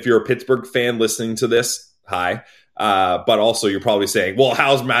 if you're a Pittsburgh fan listening to this, hi. But also you're probably saying, well,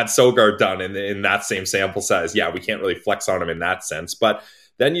 how's Matt Sogard done in that same sample size? Yeah, we can't really flex on him in that sense. But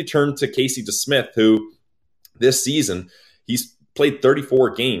then you turn to Casey DeSmith, who this season, he's played 34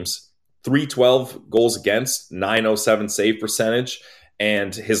 games, 312 goals against, 907 save percentage,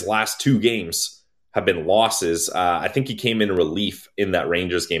 and his last 2 games have been losses. I think he came in relief in that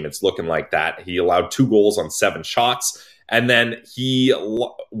Rangers game. It's looking like that. He allowed 2 goals on 7 shots, and then he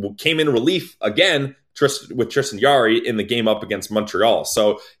came in relief again with Tristan Jarry in the game up against Montreal.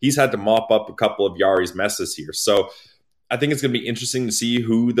 So he's had to mop up a couple of Jarry's messes here. So I think it's going to be interesting to see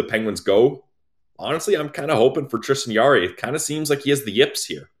who the Penguins go. Honestly, I'm kind of hoping for Tristan Jarry. It kind of seems like he has the yips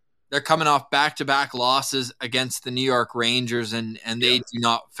here. They're coming off back-to-back losses against the New York Rangers, and they do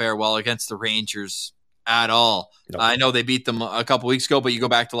not fare well against the Rangers at all. No. I know they beat them a couple weeks ago, but you go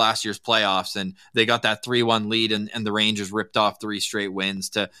back to last year's playoffs, and they got that 3-1 lead, and the Rangers ripped off 3 straight wins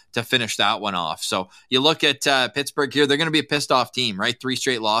to finish that one off. So you look at Pittsburgh here, they're going to be a pissed-off team, right? 3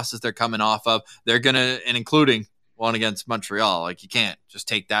 straight losses they're coming off of. They're going to, and including one against Montreal. Like, you can't just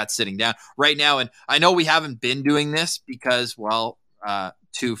take that sitting down right now. And I know we haven't been doing this because, well,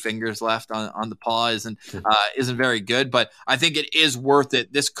 2 fingers left on the paw isn't very good, but I think it is worth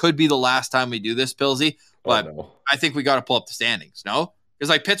it. This could be the last time we do this, Pillsy, but I think we got to pull up the standings. No, because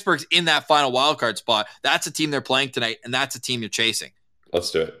like Pittsburgh's in that final wildcard spot. That's a team they're playing tonight, and that's a team you're chasing.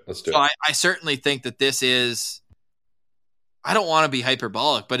 Let's do it. So I certainly think that this is. I don't want to be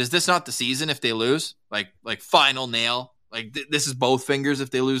hyperbolic, but is this not the season if they lose? Like final nail? Like this is both fingers if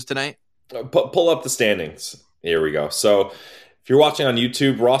they lose tonight? Pull up the standings. Here we go. So if you're watching on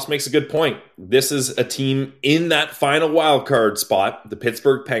YouTube, Ross makes a good point. This is a team in that final wild card spot. The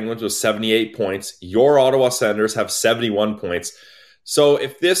Pittsburgh Penguins with 78 points. Your Ottawa Senators have 71 points. So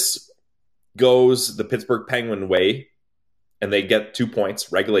if this goes the Pittsburgh Penguin way and they get 2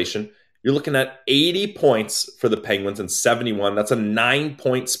 points, regulation, you're looking at 80 points for the Penguins and 71. That's a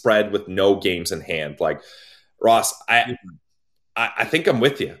 9-point spread with no games in hand. Like, Ross, I think I'm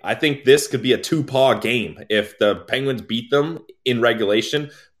with you. I think this could be a 2-paw game. If the Penguins beat them in regulation,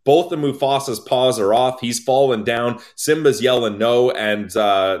 both of Mufasa's paws are off. He's falling down. Simba's yelling no. And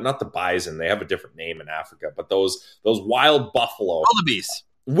not the bison. They have a different name in Africa. But those wild buffalo.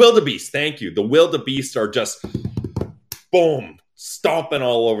 Wildebeest. Thank you. The wildebeest are just, boom, stomping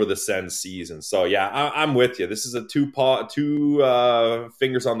all over the Sens season. So yeah, I'm with you. This is a 2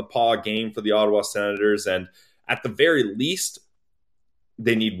 fingers on the paw game for the Ottawa Senators, and at the very least,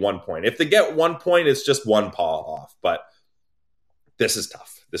 they need 1 point. If they get 1 point, it's just 1 paw off. But this is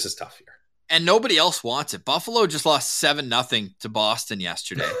tough. This is tough here. And nobody else wants it. Buffalo just lost 7-0 to Boston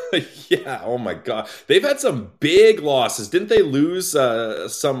yesterday. Yeah, oh my God. They've had some big losses. Didn't they lose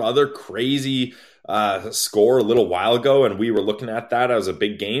some other crazy score a little while ago, and we were looking at that as a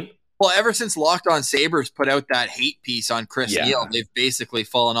big game? Well, ever since Locked On Sabres put out that hate piece on Chris Neal, they've basically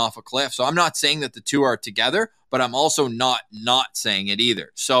fallen off a cliff. So I'm not saying that the two are together, but I'm also not saying it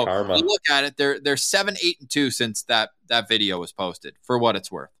either. So you look at it, they're 7-8-2 since that video was posted, for what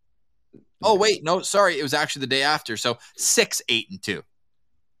it's worth. Oh, wait, no, sorry. It was actually the day after. So 6-8-2.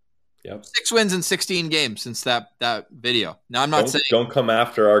 Yep. 6 wins in 16 games since that video. Now, I'm not saying don't come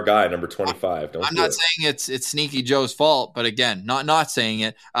after our guy, number 25. I'm not saying it's Sneaky Joe's fault, but again, not saying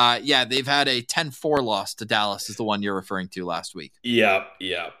it. Yeah, they've had a 10-4 loss to Dallas, is the one you're referring to last week. Yep.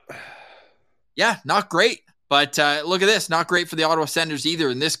 Yeah, not great. But look at this, not great for the Ottawa Senators either.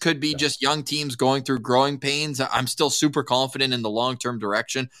 And this could be just young teams going through growing pains. I'm still super confident in the long-term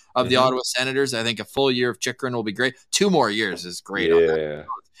direction of the Ottawa Senators. I think a full year of Chychrun will be great. 2 more years is great. Yeah.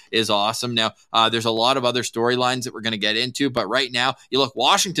 Is awesome. Now, there's a lot of other storylines that we're going to get into, but right now, you look,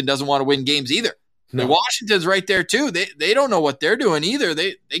 Washington doesn't want to win games either. No. Washington's right there too. They don't know what they're doing either.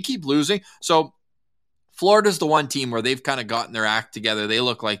 They keep losing. So Florida's the one team where they've kind of gotten their act together. They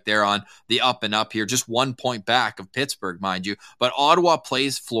look like they're on the up and up here, just 1 point back of Pittsburgh, mind you. But Ottawa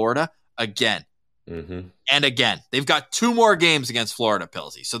plays Florida again. And again, they've got 2 more games against Florida,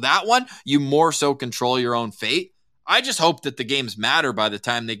 Pilsy. So that one, you more so control your own fate. I just hope that the games matter by the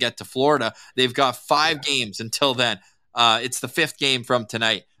time they get to Florida. They've got 5 games until then. It's the 5th game from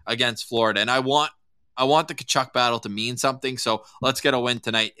tonight against Florida. And I want the Tkachuk battle to mean something. So let's get a win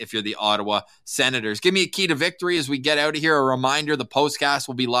tonight if you're the Ottawa Senators. Give me a key to victory as we get out of here. A reminder, the postcast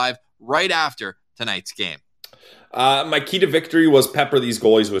will be live right after tonight's game. My key to victory was pepper these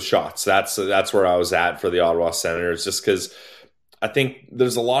goalies with shots. That's where I was at for the Ottawa Senators, just because I think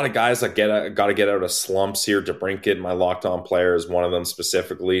there's a lot of guys that got to get out of slumps here. DeBrincat, my locked-on player, is one of them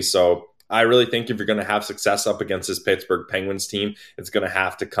specifically. So I really think if you're going to have success up against this Pittsburgh Penguins team, it's going to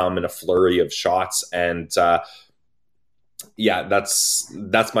have to come in a flurry of shots. And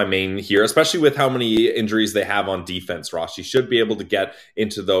that's my main here, especially with how many injuries they have on defense, Ross. You should be able to get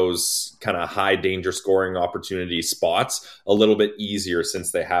into those kind of high danger scoring opportunity spots a little bit easier since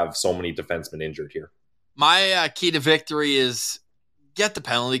they have so many defensemen injured here. My key to victory is get the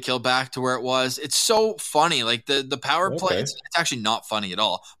penalty kill back to where it was. It's so funny. Like the power play, it's actually not funny at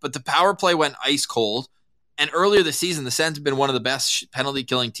all, but the power play went ice cold. And earlier this season, the Sens have been one of the best penalty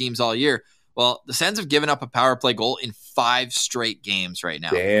killing teams all year. Well, the Sens have given up a power play goal in 5 straight games right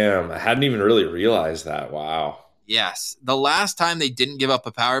now. Damn, I hadn't even really realized that. Wow. Yes. The last time they didn't give up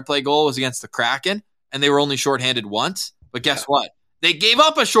a power play goal was against the Kraken, and they were only shorthanded once. But guess what? They gave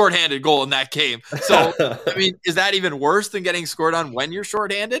up a shorthanded goal in that game. So, I mean, is that even worse than getting scored on when you're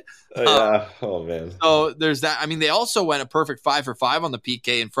shorthanded? Yeah. Oh, man. So there's that. I mean, they also went a perfect 5 for 5 on the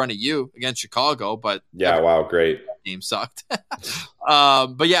PK in front of you against Chicago. But yeah, wow, great. game sucked.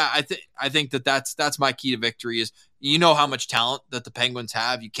 But yeah, I think that's my key to victory is, you know how much talent that the Penguins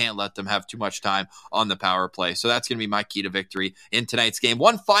have. You can't let them have too much time on the power play. So that's going to be my key to victory in tonight's game.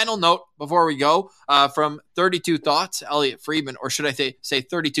 One final note before we go from 32 Thoughts, Elliot Friedman, or should I say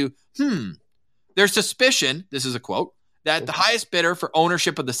 32? There's suspicion, this is a quote, that the highest bidder for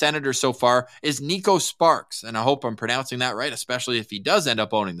ownership of the Senators so far is Nico Sparks. And I hope I'm pronouncing that right, especially if he does end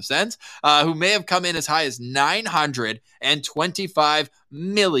up owning the Sens, who may have come in as high as $925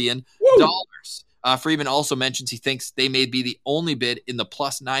 million. Freeman also mentions he thinks they may be the only bid in the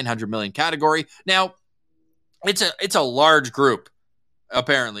plus 900 million category. Now, it's a large group,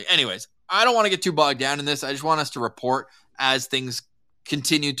 apparently. Anyways, I don't want to get too bogged down in this. I just want us to report as things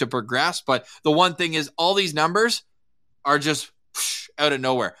continue to progress. But the one thing is, all these numbers are just out of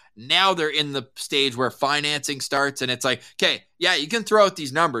nowhere. Now they're in the stage where financing starts, and it's like, okay, yeah, you can throw out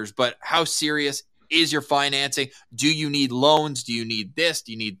these numbers, but how serious is your financing? Do you need loans? Do you need this?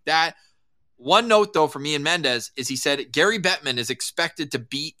 Do you need that? One note, though, from Ian Mendez is he said Gary Bettman is expected to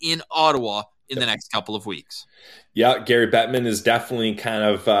be in Ottawa in the next couple of weeks. Yeah, Gary Bettman is definitely kind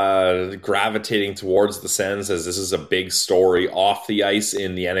of gravitating towards the Sens, as this is a big story off the ice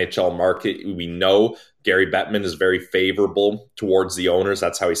in the NHL market. We know Gary Bettman is very favorable towards the owners.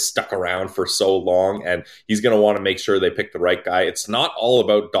 That's how he stuck around for so long, and he's going to want to make sure they pick the right guy. It's not all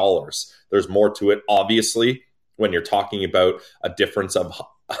about dollars. There's more to it, obviously, when you're talking about a difference of,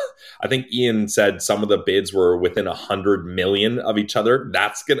 I think Ian said some of the bids were within 100 million of each other.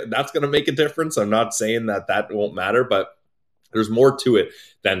 That's gonna make a difference. I'm not saying that won't matter, but there's more to it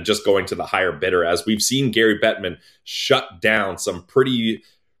than just going to the higher bidder, as we've seen Gary Bettman shut down some pretty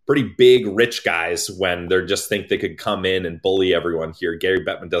big rich guys when they just think they could come in and bully everyone here. Gary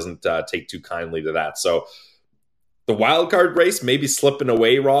Bettman doesn't take too kindly to that. So the wild card race may be slipping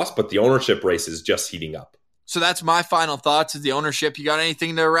away, Ross, but the ownership race is just heating up. So that's my final thoughts is the ownership. You got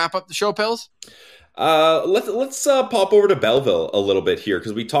anything to wrap up the show, Pills? Let's pop over to Belleville a little bit here,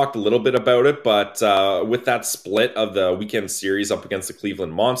 because we talked a little bit about it, but with that split of the weekend series up against the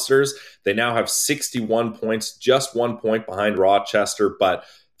Cleveland Monsters, they now have 61 points, just 1 point behind Rochester, but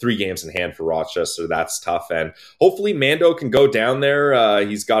 3 games in hand for Rochester. That's tough. And hopefully Mando can go down there.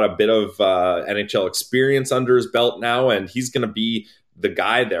 He's got a bit of NHL experience under his belt now, and he's going to be the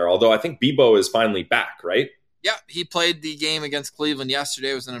guy there. Although I think Bebo is finally back, right? Yeah, he played the game against Cleveland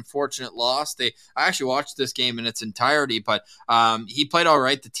yesterday. It was an unfortunate loss. I actually watched this game in its entirety, but he played all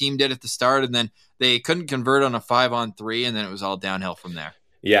right. The team did at the start, and then they couldn't convert on a 5-on-3, and then it was all downhill from there.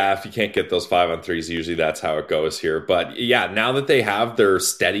 Yeah, if you can't get those 5-on-3s, usually that's how it goes here. But yeah, now that they have their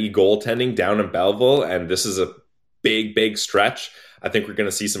steady goaltending down in Belleville, and this is a big stretch, I think we're going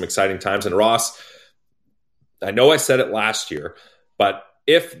to see some exciting times. And Ross, I know I said it last year, but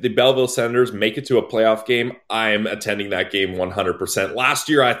if the Belleville Senators make it to a playoff game, I'm attending that game 100%. Last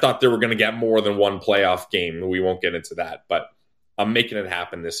year, I thought they were going to get more than one playoff game. We won't get into that, but I'm making it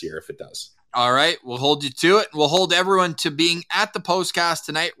happen this year if it does. All right, we'll hold you to it. We'll hold everyone to being at the postcast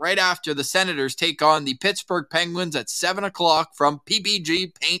tonight, right after the Senators take on the Pittsburgh Penguins at 7 o'clock from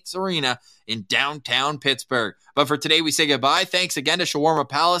PPG Paints Arena in downtown Pittsburgh. But for today, we say goodbye. Thanks again to Shawarma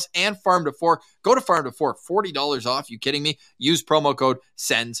Palace and Farm to Fork. Go to Farm to Fork, $40 off. You kidding me? Use promo code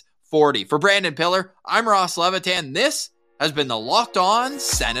SENS40. For Brandon Pillar, I'm Ross Levitan. This has been the Locked On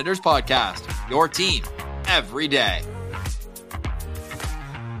Senators podcast. Your team every day.